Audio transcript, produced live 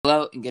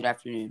Hello and good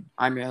afternoon.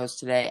 I'm your host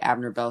today,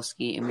 Abner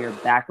Belsky, and we are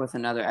back with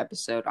another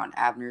episode on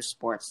Abner's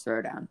Sports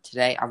Throwdown.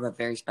 Today, I have a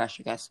very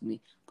special guest with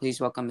me. Please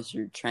welcome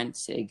Mr. Trent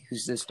Sieg,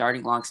 who's the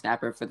starting long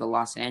snapper for the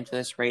Los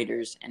Angeles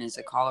Raiders and is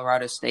a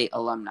Colorado State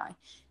alumni.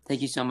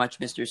 Thank you so much,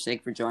 Mr.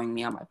 Sieg, for joining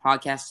me on my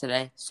podcast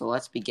today. So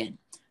let's begin.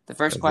 The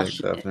first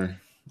question. Thanks, Abner.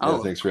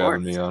 Of Thanks for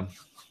having me on.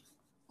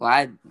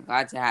 Glad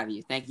to have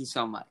you. Thank you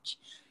so much.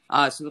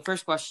 So the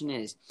first question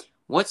is,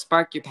 what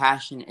sparked your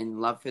passion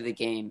and love for the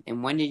game,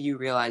 and when did you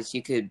realize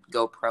you could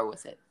go pro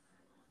with it?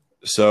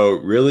 So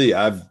really,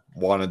 I've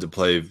wanted to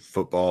play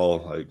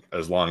football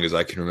as long as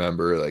I can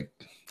remember. I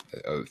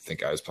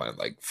think I was playing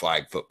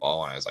flag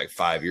football when I was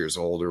 5 years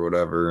old or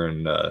whatever,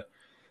 and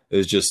it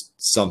was just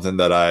something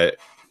that I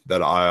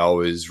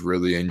always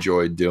really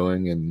enjoyed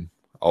doing, and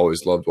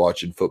always loved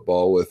watching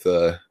football with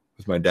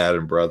my dad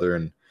and brother,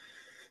 and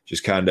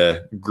just kind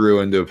of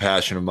grew into a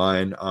passion of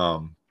mine.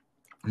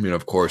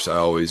 Of course, I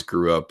always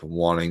grew up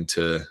wanting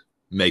to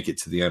make it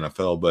to the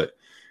NFL, but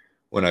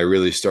when I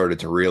really started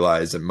to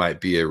realize it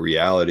might be a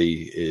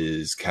reality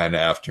is kind of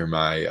after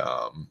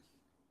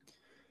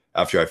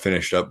I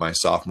finished up my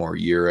sophomore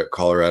year at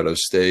Colorado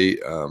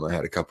State. I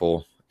had a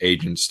couple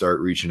agents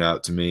start reaching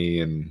out to me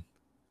and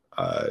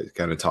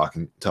kind of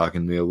talking to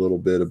me a little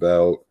bit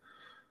about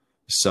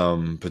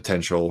some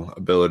potential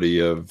ability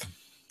of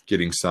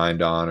getting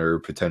signed on or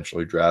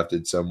potentially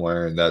drafted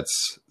somewhere. And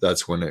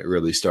that's when it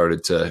really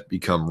started to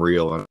become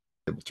real and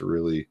able to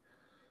really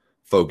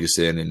focus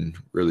in and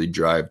really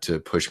drive to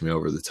push me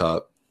over the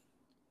top.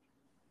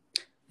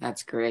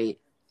 That's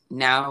great.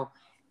 Now,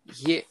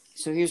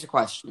 here's a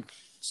question.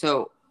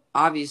 So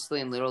obviously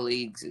in little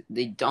leagues,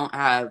 they don't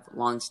have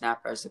long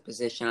snapper as a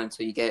position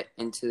until you get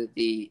into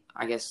the,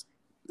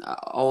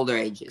 older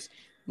ages.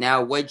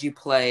 Now, what'd you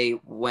play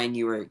when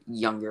you were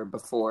younger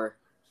before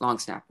long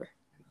snapper?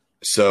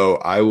 So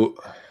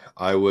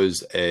I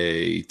was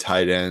a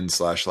tight end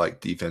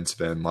 / defensive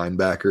end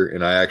linebacker,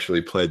 and I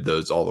actually played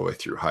those all the way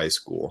through high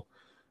school.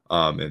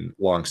 And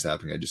long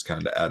snapping, I just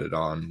kind of added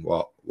on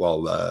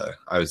while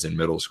I was in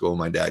middle school.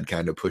 My dad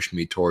kind of pushed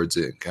me towards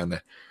it and kind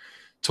of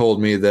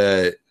told me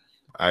that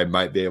I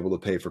might be able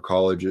to pay for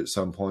college at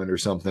some point or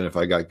something if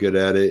I got good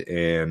at it.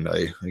 And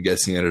I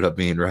guess he ended up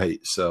being right.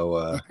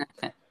 So,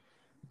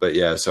 but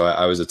yeah, so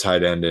I was a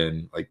tight end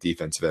and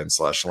defensive end /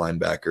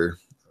 linebacker,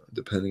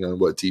 depending on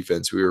what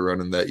defense we were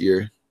running that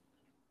year.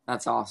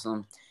 That's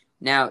awesome.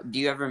 Now, do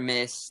you ever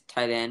miss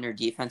tight end or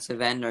defensive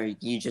end, or are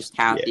you just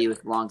happy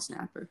with long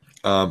snapper?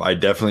 I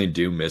definitely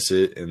do miss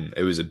it, and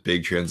it was a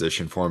big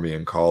transition for me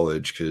in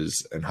college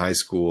because in high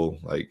school,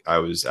 I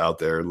was out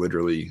there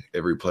literally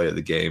every play of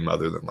the game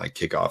other than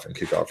kickoff and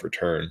kickoff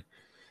return,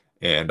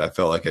 and I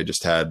felt like I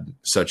just had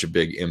such a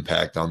big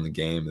impact on the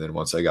game. And then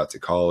once I got to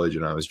college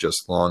and I was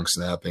just long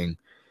snapping,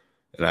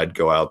 and I'd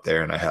go out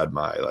there and I had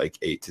my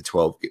 8 to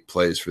 12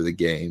 plays for the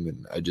game.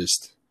 And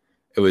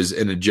it was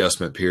an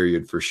adjustment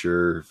period for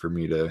sure for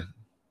me to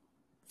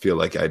feel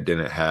like I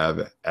didn't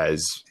have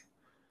as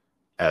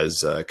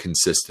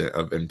consistent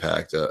of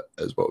impact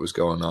as what was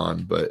going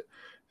on. But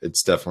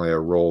it's definitely a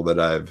role that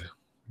I've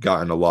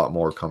gotten a lot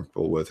more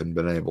comfortable with and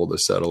been able to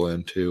settle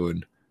into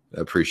and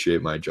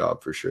appreciate my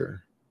job for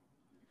sure.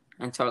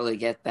 I totally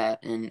get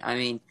that. And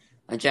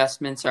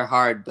adjustments are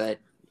hard, but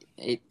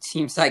it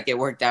seems like it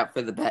worked out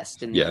for the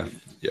best.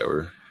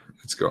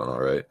 It's going all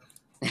right.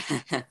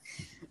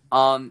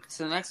 So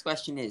the next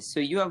question is,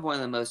 so you have one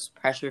of the most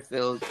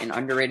pressure-filled and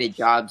underrated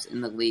jobs in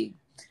the league.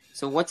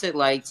 So what's it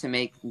like to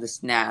make the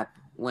snap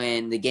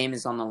when the game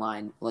is on the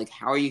line?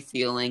 How are you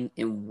feeling,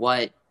 and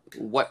what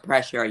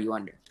pressure are you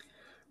under?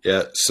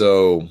 Yeah,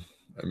 so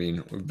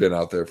we've been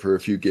out there for a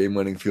few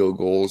game-winning field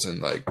goals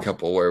and a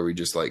couple where we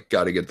just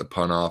got to get the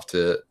punt off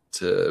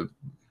to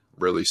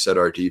really set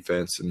our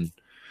defense and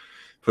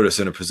put us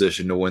in a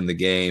position to win the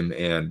game.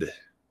 And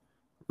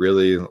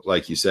really,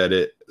 like you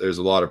said, there's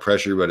a lot of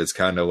pressure, but it's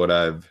kind of what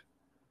I've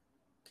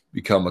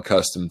become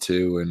accustomed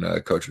to.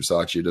 And Coach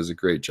Versace does a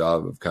great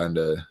job of kind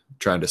of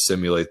trying to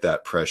simulate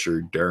that pressure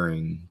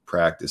during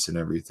practice and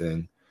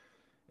everything.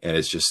 And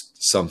it's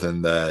just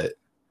something that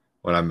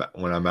when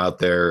I'm out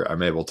there,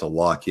 I'm able to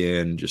lock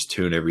in, just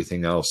tune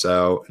everything else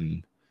out.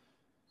 And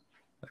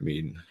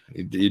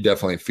you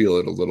definitely feel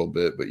it a little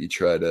bit, but you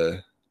try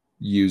to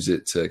use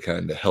it to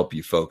kind of help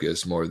you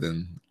focus more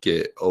than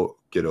get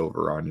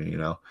over on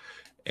you,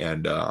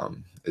 and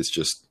it's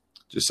just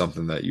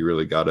something that you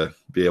really got to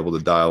be able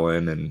to dial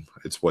in, and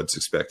it's what's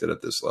expected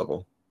at this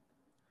level.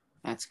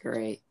 That's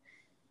great.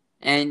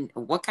 And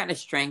what kind of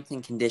strength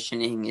and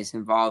conditioning is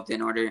involved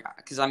in order?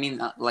 Because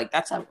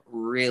that's a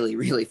really,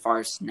 really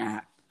far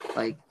snap.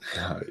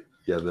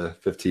 The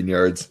 15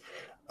 yards.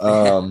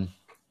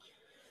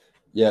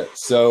 Yeah.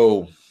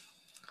 So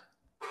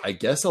I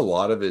guess a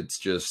lot of it's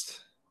just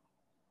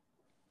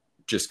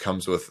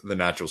comes with the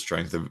natural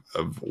strength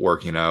of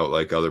working out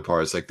other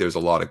parts. There's a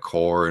lot of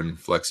core and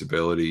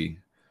flexibility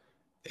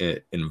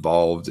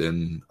involved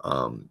in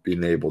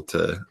being able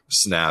to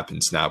snap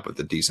with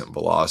a decent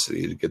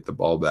velocity to get the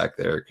ball back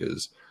there,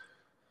 because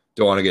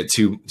don't want to get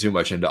too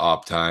much into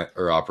op time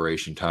or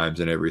operation times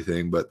and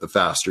everything, but the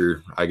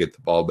faster I get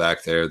the ball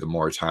back there, the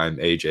more time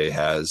AJ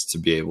has to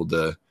be able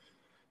to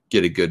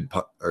get a good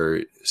punt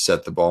or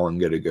set the ball and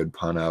get a good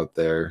punt out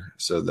there.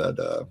 So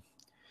that,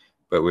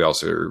 but we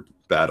also are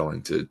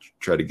battling to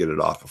try to get it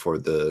off before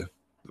the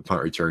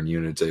punt return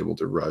unit's able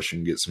to rush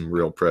and get some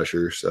real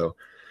pressure. So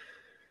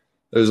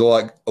there's a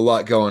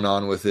lot going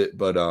on with it,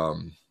 but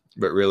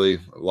really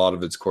a lot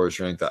of it's core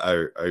strength.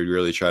 I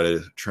really try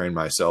to train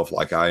myself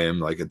like I am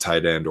like a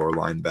tight end or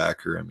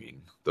linebacker. I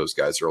mean, those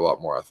guys are a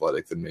lot more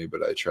athletic than me,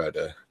 but I try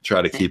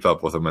to keep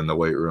up with them in the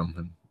weight room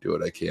and do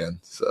what I can.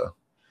 So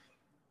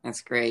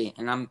That's great.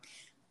 And I'm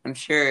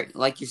sure,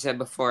 like you said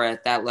before,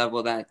 at that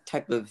level, that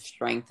type of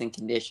strength and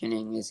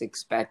conditioning is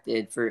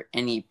expected for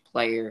any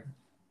player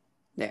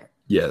there.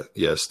 yeah,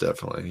 yes,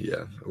 definitely.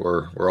 Yeah.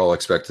 We're all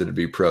expected to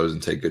be pros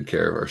and take good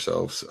care of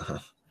ourselves.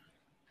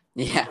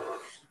 Yeah,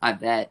 I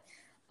bet.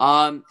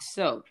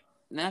 So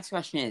the next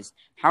question is,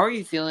 how are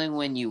you feeling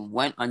when you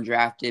went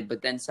undrafted,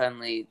 but then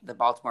suddenly the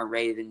Baltimore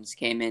Ravens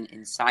came in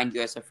and signed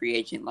you as a free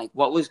agent? Like,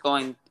 what was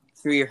going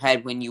through your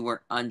head when you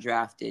were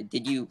undrafted?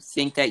 Did you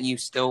think that you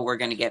still were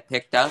going to get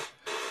picked up?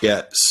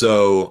 Yeah.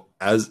 So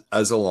as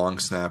a long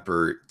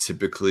snapper,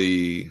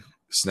 typically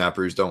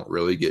snappers don't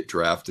really get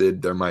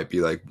drafted. There might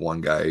be like one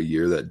guy a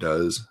year that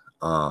does.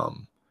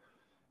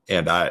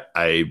 And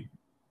I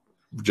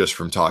just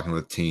from talking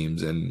with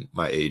teams and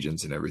my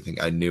agents and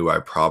everything, I knew I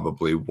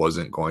probably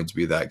wasn't going to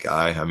be that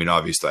guy. I mean,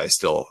 obviously I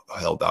still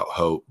held out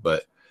hope,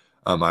 but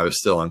I was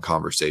still in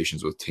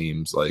conversations with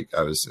teams. Like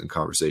I was in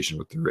conversation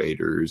with the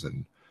Raiders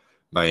and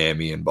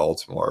Miami and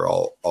Baltimore,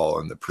 all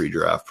in the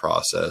pre-draft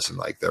process. And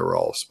like, there were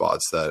all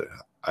spots that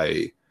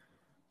I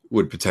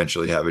would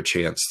potentially have a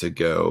chance to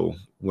go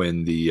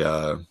when the,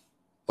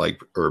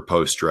 or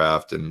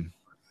post-draft and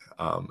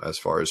as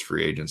far as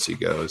free agency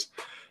goes.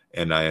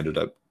 And I ended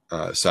up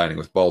signing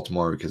with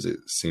Baltimore because it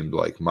seemed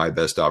like my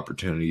best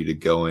opportunity to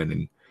go in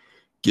and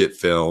get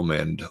film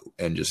and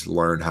just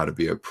learn how to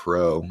be a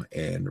pro,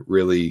 and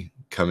really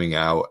coming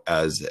out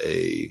as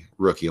a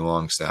rookie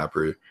long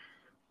snapper.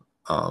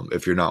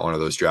 If you're not one of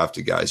those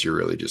drafted guys, you're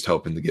really just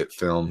hoping to get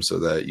film so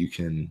that you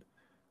can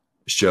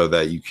show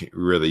that you can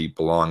really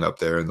belong up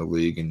there in the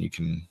league and you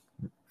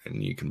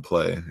can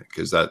play,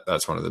 because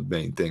that's one of the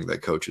main things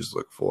that coaches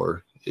look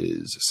for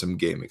is some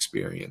game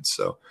experience.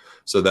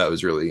 So that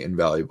was really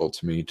invaluable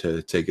to me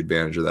to take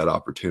advantage of that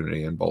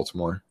opportunity in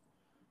Baltimore.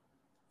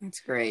 That's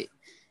great.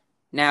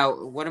 Now,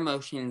 what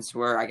emotions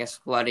were, I guess,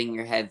 flooding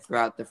your head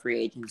throughout the free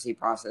agency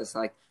process?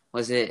 Like,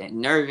 was it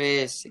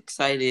nervous,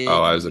 excited?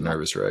 Oh, I was a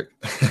nervous wreck.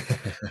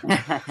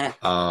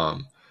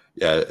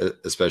 Yeah,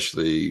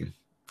 especially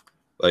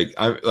like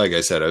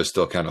I said, I was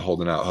still kind of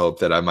holding out hope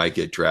that I might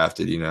get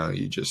drafted. You know,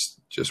 you just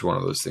one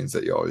of those things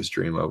that you always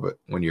dream of it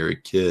when you're a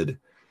kid.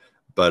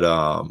 But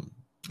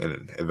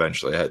and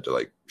eventually I had to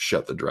like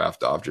shut the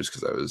draft off just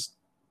because I was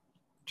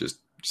just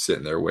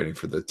sitting there waiting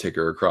for the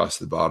ticker across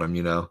the bottom,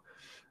 you know.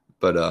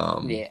 But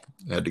Yeah.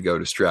 I had to go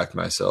distract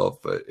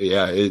myself. But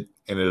yeah, it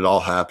all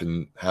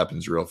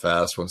happens real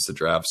fast once the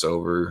draft's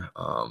over.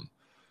 I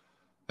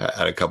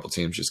had a couple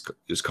teams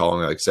just call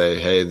me, like, say,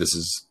 hey, this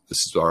is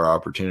our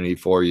opportunity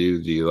for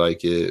you. Do you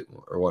like it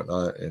or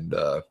whatnot? And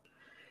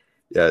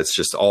yeah, it's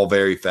just all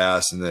very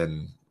fast. And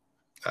then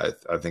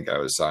I think I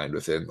was signed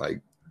within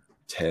like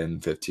 10,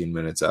 15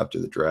 minutes after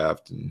the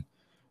draft, and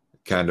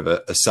kind of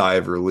a sigh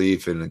of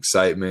relief and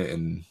excitement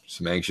and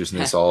some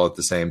anxiousness all at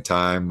the same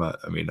time. I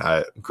mean,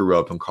 I grew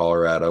up in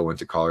Colorado, went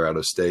to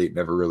Colorado State,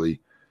 never really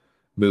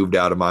moved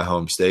out of my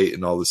home state.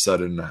 And all of a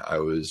sudden I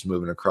was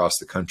moving across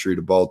the country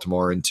to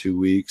Baltimore in 2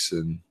 weeks.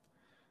 And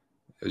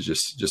it was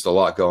just a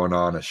lot going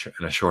on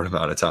in a short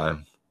amount of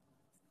time.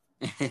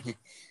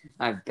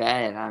 I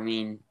bet. I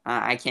mean,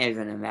 I can't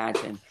even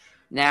imagine.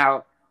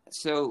 Now,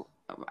 so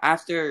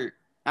after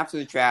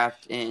the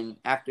draft and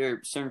after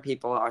certain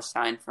people are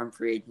signed from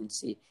free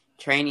agency,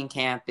 training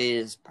camp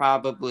is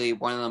probably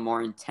one of the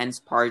more intense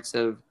parts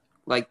of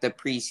like the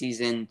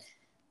preseason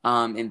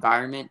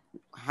environment.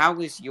 How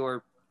was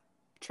your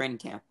training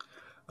camp?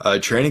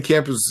 Training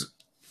camp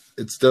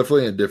it's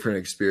definitely a different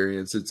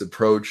experience. It's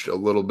approached a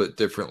little bit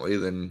differently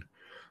than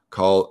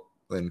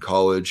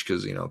college,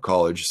 because you know,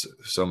 college,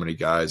 so many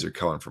guys are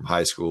coming from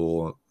high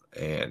school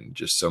and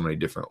just so many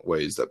different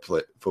ways that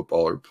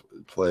football are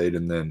played,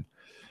 and then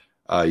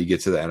you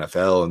get to the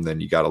NFL, and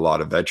then you got a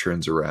lot of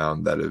veterans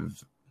around that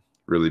have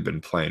really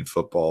been playing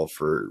football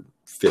for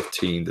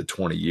 15 to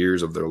 20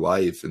 years of their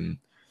life, and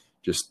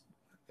just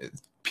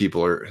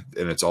people are,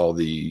 and it's all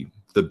the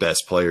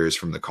best players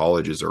from the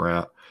colleges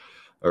around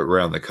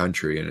the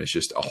country, and it's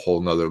just a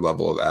whole nother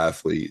level of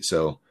athlete.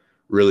 So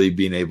really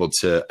being able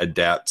to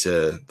adapt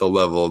to the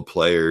level of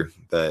player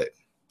that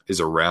is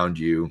around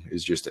you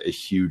is just a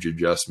huge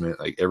adjustment.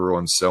 Like,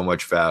 everyone's so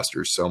much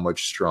faster, so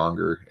much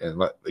stronger,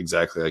 and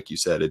exactly like you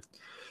said,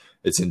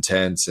 it's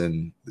intense,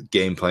 and the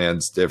game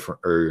plan's different,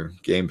 or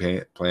game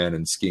plan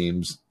and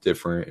schemes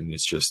different, and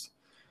it's just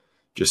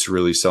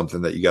really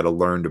something that you got to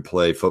learn to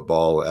play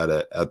football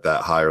at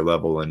that higher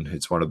level. And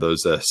it's one of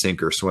those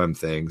sink or swim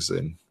things.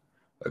 And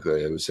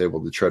luckily I was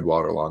able to tread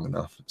water long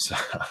enough. So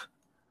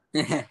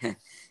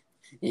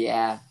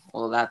Yeah,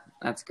 well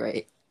that's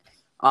great.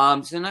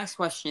 So the next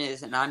question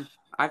is, and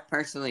I've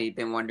personally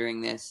been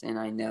wondering this, and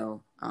I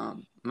know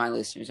my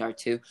listeners are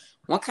too.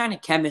 What kind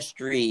of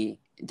chemistry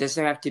does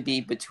there have to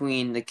be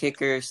between the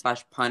kicker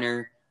slash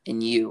punter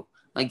and you?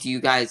 Like, do you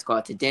guys go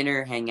out to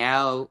dinner, hang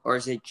out, or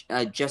is it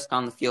just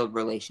on the field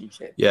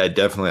relationship? yeah,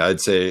 definitely.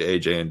 I'd say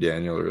AJ and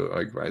Daniel are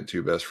like my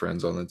two best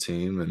friends on the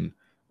team, and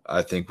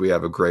I think we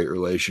have a great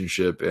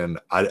relationship. And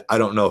I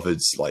don't know if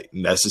it's like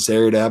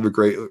necessary to have a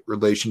great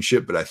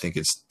relationship, but I think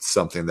it's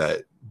something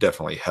that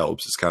definitely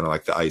helps. It's kind of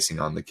like the icing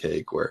on the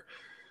cake where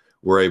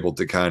we're able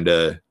to kind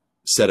of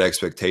set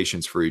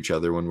expectations for each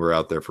other when we're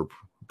out there for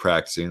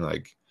practicing.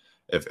 Like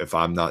if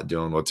I'm not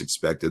doing what's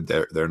expected,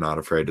 they're not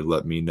afraid to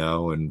let me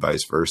know, and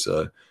vice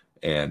versa.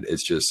 And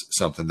it's just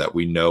something that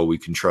we know we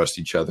can trust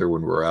each other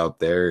when we're out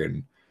there,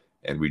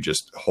 and we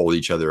just hold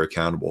each other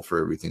accountable for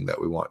everything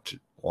that we want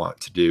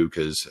to do.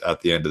 Because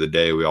at the end of the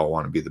day, we all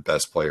want to be the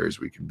best players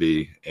we can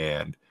be,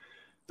 and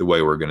the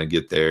way we're going to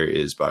get there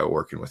is by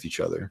working with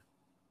each other.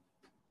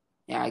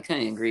 Yeah, I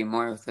couldn't agree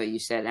more with what you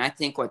said. And I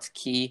think what's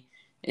key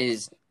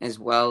is, as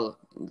well,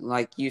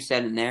 like you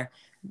said in there,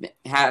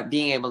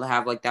 being able to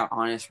have like that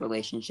honest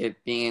relationship,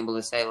 being able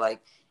to say like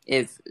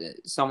if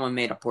someone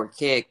made a poor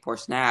kick, poor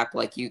snap,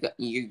 like you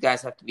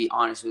guys have to be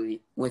honest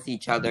with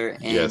each other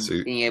and Yes,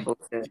 being able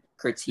to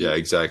critique. yeah,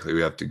 exactly.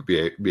 We have to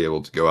be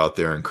able to go out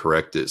there and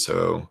correct it,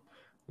 so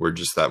we're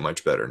just that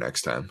much better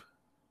next time.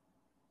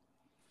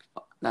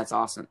 That's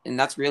awesome, and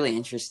that's really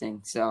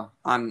interesting. So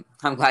I'm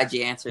glad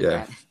you answered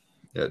that.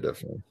 Yeah,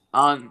 definitely.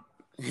 Um,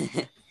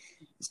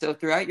 so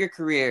throughout your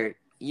career,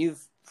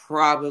 you've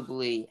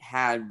probably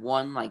had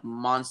one like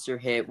monster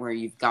hit where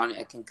you've gotten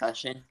a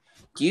concussion.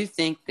 Do you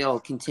think they'll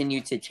continue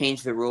to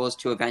change the rules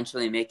to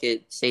eventually make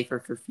it safer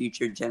for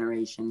future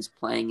generations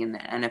playing in the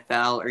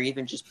NFL or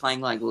even just playing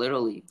like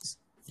little leagues?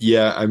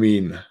 Yeah, I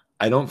mean,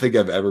 I don't think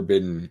I've ever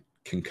been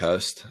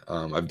concussed.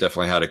 I've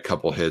definitely had a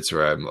couple hits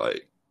where I'm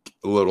like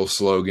a little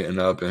slow getting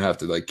up and have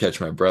to like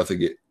catch my breath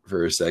again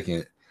for a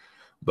second.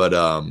 But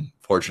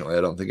fortunately,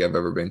 I don't think I've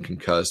ever been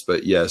concussed.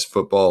 But yes,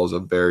 football is a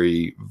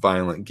very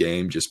violent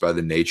game just by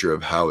the nature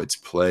of how it's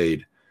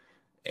played.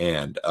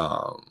 And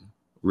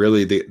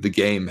really, the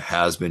game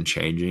has been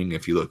changing.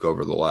 If you look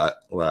over the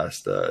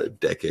last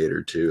decade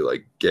or two,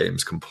 like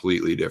game's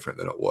completely different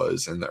than it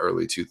was in the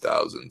early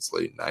 2000s,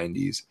 late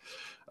 90s,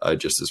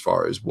 just as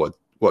far as what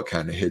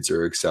kind of hits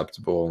are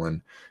acceptable.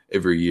 And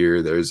every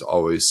year there's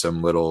always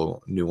some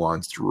little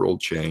nuanced rule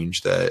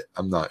change that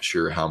I'm not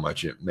sure how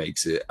much it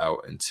makes it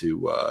out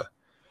into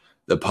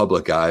the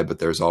public eye, but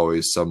there's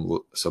always some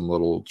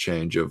little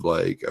change of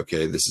like,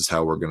 okay, this is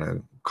how we're going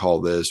to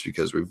call this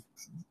because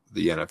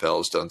the NFL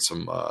has done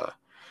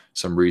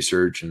some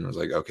research and was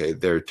like, okay,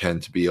 there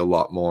tend to be a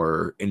lot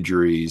more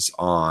injuries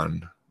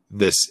on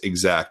this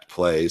exact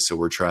play. So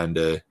we're trying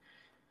to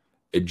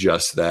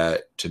adjust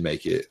that to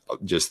make it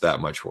just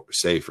that much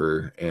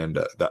safer. And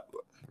that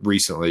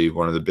recently,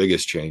 one of the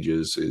biggest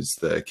changes is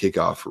the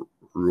kickoff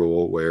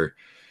rule where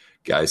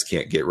guys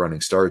can't get running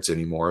starts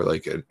anymore.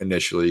 Like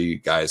initially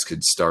guys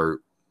could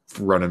start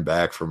running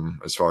back from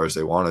as far as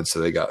they wanted. So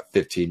they got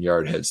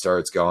 15-yard head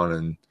starts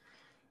going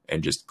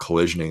and just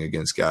collisioning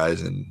against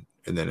guys. And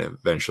then it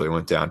eventually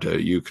went down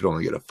to you could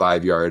only get a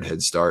 5-yard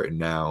head start. And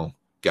now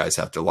guys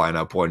have to line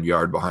up 1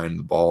 yard behind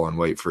the ball and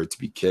wait for it to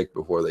be kicked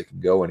before they can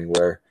go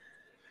anywhere.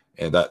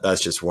 And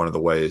that's just one of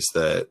the ways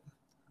that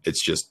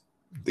it's just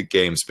the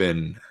game's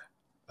been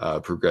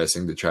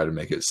progressing to try to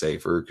make it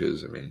safer.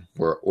 Because I mean,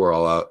 we're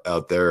all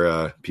out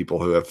there,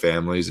 people who have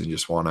families and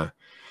just want to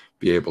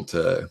be able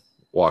to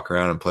walk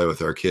around and play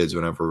with our kids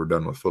whenever we're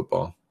done with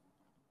football.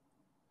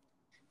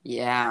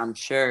 Yeah, I'm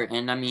sure.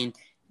 And I mean,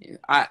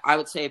 I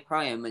would say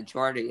probably a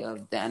majority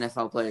of the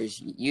NFL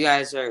players, you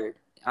guys are,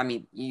 I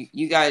mean,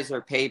 you guys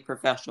are paid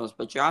professionals,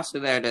 but you're also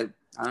there to,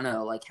 I don't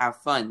know, like have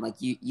fun. Like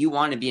you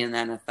want to be in the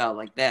NFL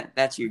like that.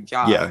 That's your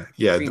job.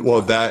 Yeah. Well,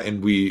 job. That,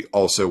 and we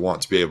also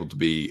want to be able to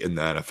be in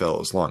the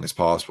NFL as long as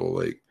possible.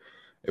 Like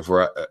if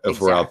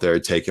we're out there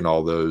taking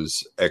all those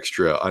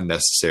extra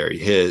unnecessary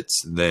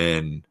hits,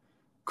 then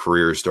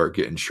careers start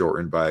getting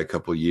shortened by a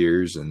couple of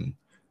years, and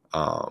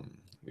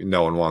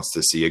no one wants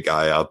to see a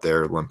guy out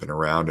there limping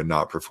around and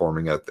not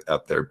performing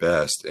at their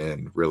best.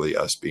 And really,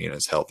 us being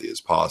as healthy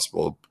as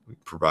possible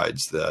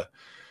provides the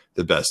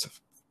best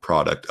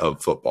product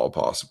of football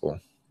possible.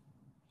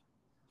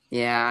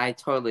 Yeah, I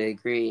totally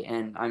agree.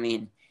 And I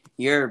mean,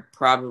 you're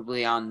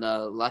probably on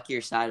the luckier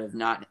side of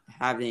not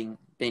having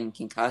been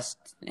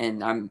concussed,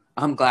 and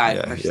I'm glad.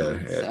 Yeah. So.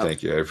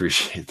 Thank you. I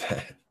appreciate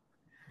that.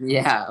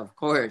 Yeah, of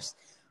course.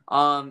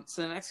 So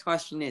the next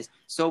question is,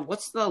 so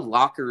what's the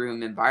locker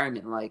room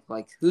environment like?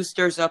 Like who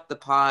stirs up the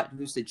pot?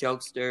 Who's the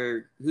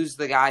jokester? Who's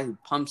the guy who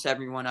pumps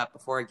everyone up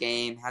before a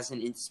game, has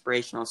an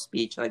inspirational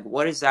speech? Like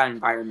what is that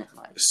environment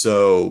like?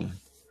 So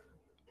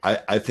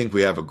I think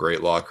we have a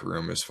great locker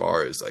room as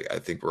far as like, I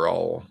think we're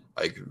all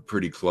like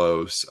pretty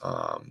close.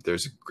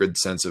 There's a good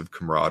sense of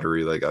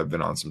camaraderie. Like I've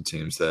been on some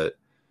teams that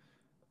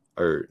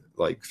or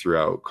like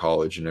throughout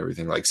college and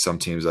everything. Like some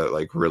teams that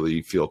like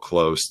really feel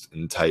close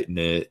and tight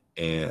knit,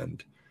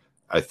 and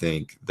I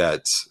think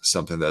that's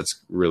something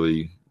that's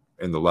really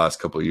in the last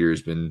couple of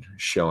years been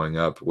showing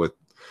up with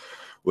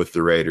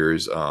the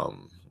Raiders.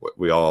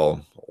 We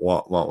all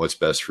want what's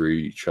best for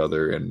each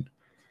other, and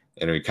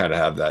we kind of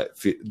have that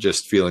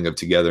just feeling of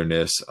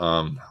togetherness.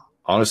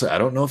 Honestly, I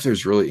don't know if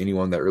there's really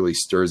anyone that really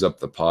stirs up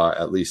the pot,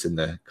 at least in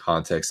the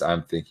context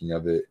I'm thinking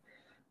of it.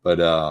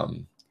 But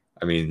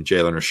I mean,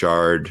 Jalen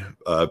Richard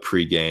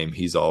pregame,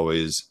 he's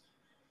always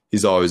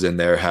in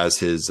there, has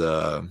his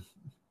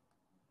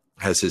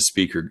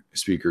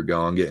speaker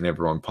going, getting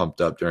everyone pumped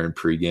up during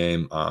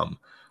pregame.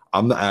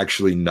 I'm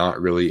actually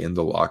not really in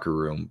the locker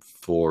room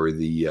for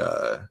the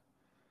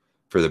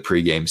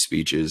pregame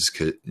speeches,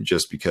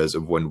 just because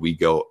of when we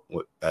go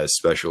as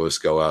specialists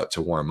go out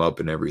to warm up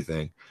and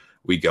everything.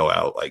 We go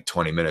out like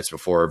 20 minutes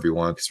before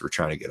everyone because we're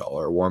trying to get all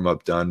our warm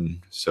up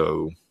done.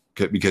 So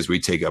because we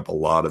take up a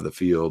lot of the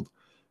field,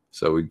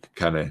 so we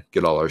kind of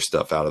get all our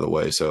stuff out of the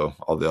way so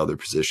all the other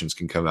positions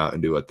can come out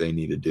and do what they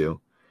need to do.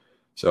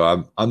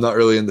 So I'm not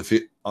really in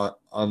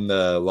on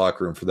the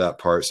locker room for that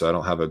part, so I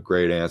don't have a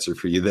great answer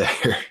for you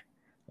there,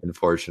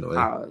 unfortunately.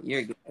 Oh,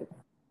 you're good.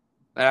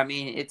 But I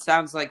mean, it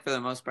sounds like for the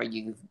most part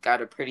you've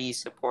got a pretty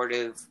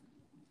supportive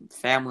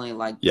family.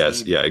 Like Yes,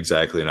 team. yeah,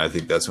 exactly. And I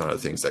think that's one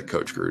of the things that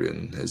Coach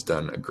Gruden has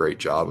done a great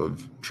job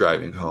of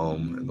driving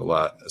home in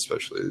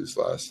especially these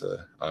last.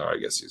 I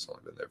guess he's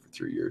only been there for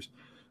 3 years,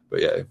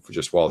 but yeah,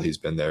 just while he's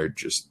been there,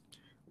 just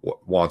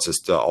wants us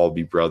to all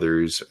be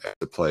brothers,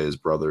 to play as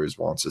brothers,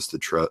 wants us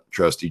to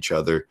trust each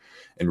other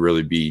and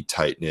really be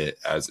tight knit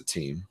as a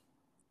team.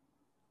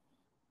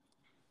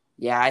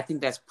 Yeah, I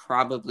think that's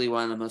probably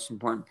one of the most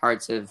important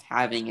parts of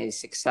having a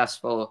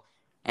successful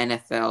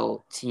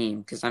NFL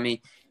team. Because, I mean,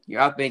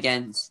 you're up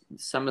against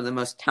some of the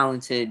most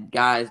talented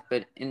guys,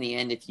 but in the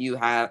end, if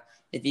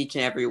each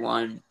and every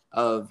one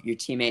of your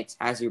teammates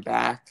has your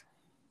back,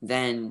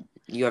 then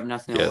you have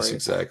nothing to worry about. Yes,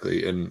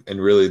 exactly. And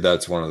really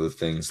that's one of the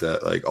things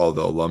that like all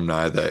the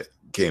alumni that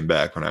came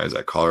back when I was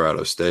at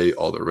Colorado State,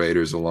 all the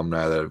Raiders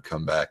alumni that have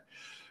come back,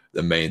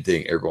 the main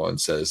thing everyone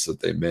says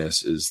that they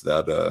miss is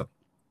that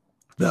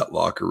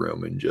locker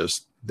room. And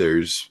just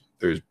there's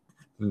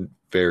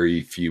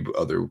very few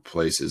other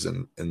places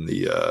in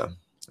the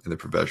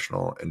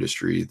professional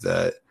industry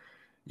that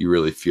you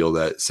really feel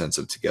that sense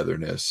of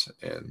togetherness,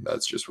 and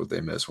that's just what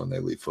they miss when they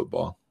leave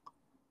football.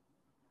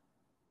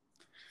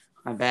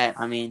 I bet.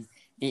 I mean,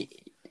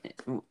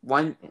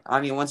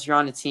 once you're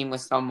on a team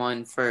with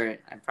someone for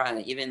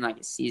probably even like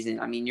a season,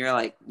 I mean, you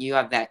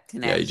have that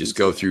connection. Yeah, you just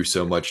go through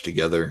so much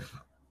together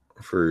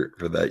for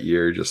that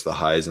year, just the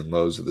highs and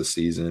lows of the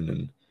season,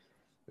 and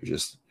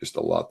there's just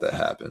a lot that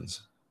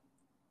happens.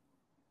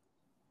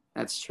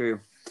 That's true.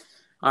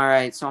 All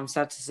right, so I'm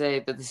sad to say,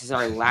 but this is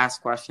our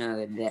last question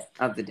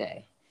of the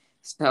day.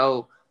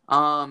 So,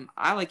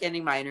 I like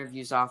ending my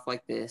interviews off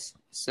like this.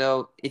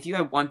 So, if you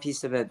had one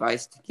piece of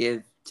advice to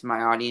give to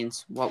my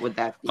audience, what would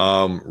that be?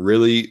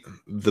 Really,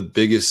 the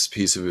biggest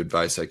piece of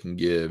advice I can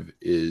give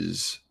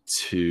is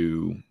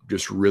to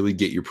just really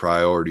get your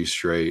priorities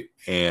straight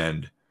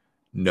and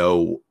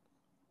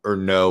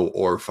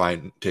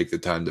take the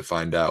time to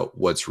find out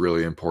what's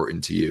really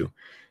important to you.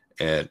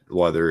 And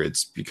whether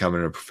it's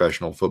becoming a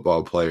professional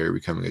football player,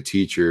 becoming a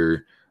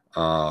teacher,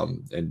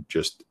 and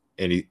just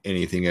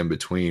anything in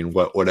between,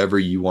 whatever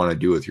you want to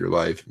do with your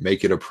life,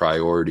 make it a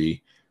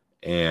priority.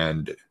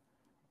 And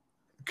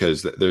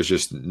because there's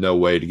just no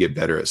way to get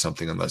better at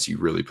something unless you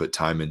really put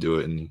time into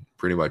it. And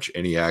pretty much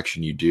any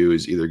action you do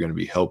is either going to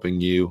be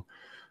helping you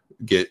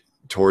get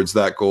towards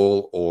that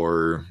goal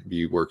or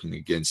be working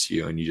against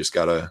you. And you just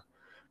gotta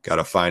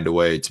find a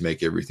way to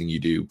make everything you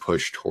do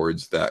push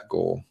towards that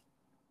goal.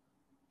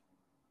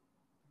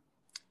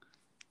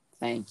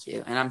 Thank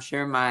you. And I'm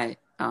sure my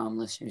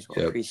listeners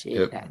will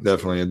appreciate that.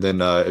 Definitely. And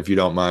then if you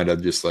don't mind,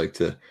 I'd just like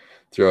to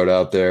throw it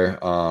out there.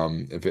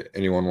 If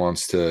anyone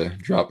wants to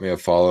drop me a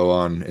follow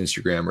on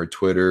Instagram or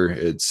Twitter,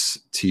 it's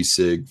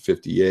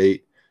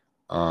tsig58.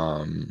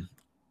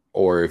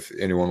 Or if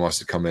anyone wants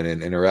to come in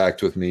and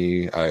interact with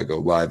me, I go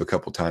live a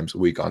couple times a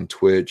week on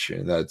Twitch,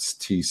 and that's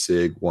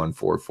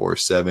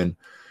tsig1447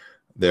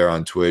 there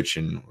on Twitch.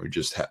 And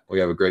we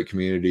have a great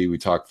community. We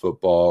talk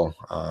football,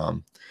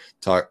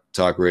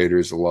 talk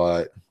Raiders a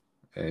lot,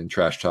 and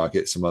trash talk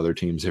at some other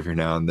teams every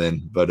now and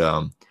then. But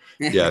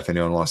yeah, if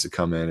anyone wants to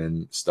come in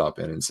and stop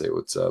in and say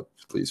what's up,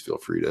 please feel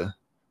free to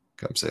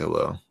come say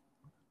hello.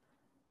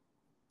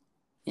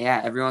 Yeah,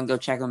 everyone go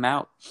check them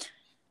out.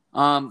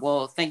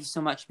 Well, thank you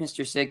so much,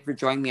 Mr. Sig, for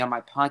joining me on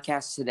my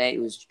podcast today.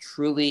 It was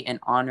truly an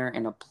honor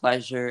and a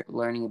pleasure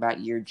learning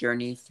about your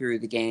journey through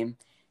the game.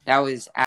 That was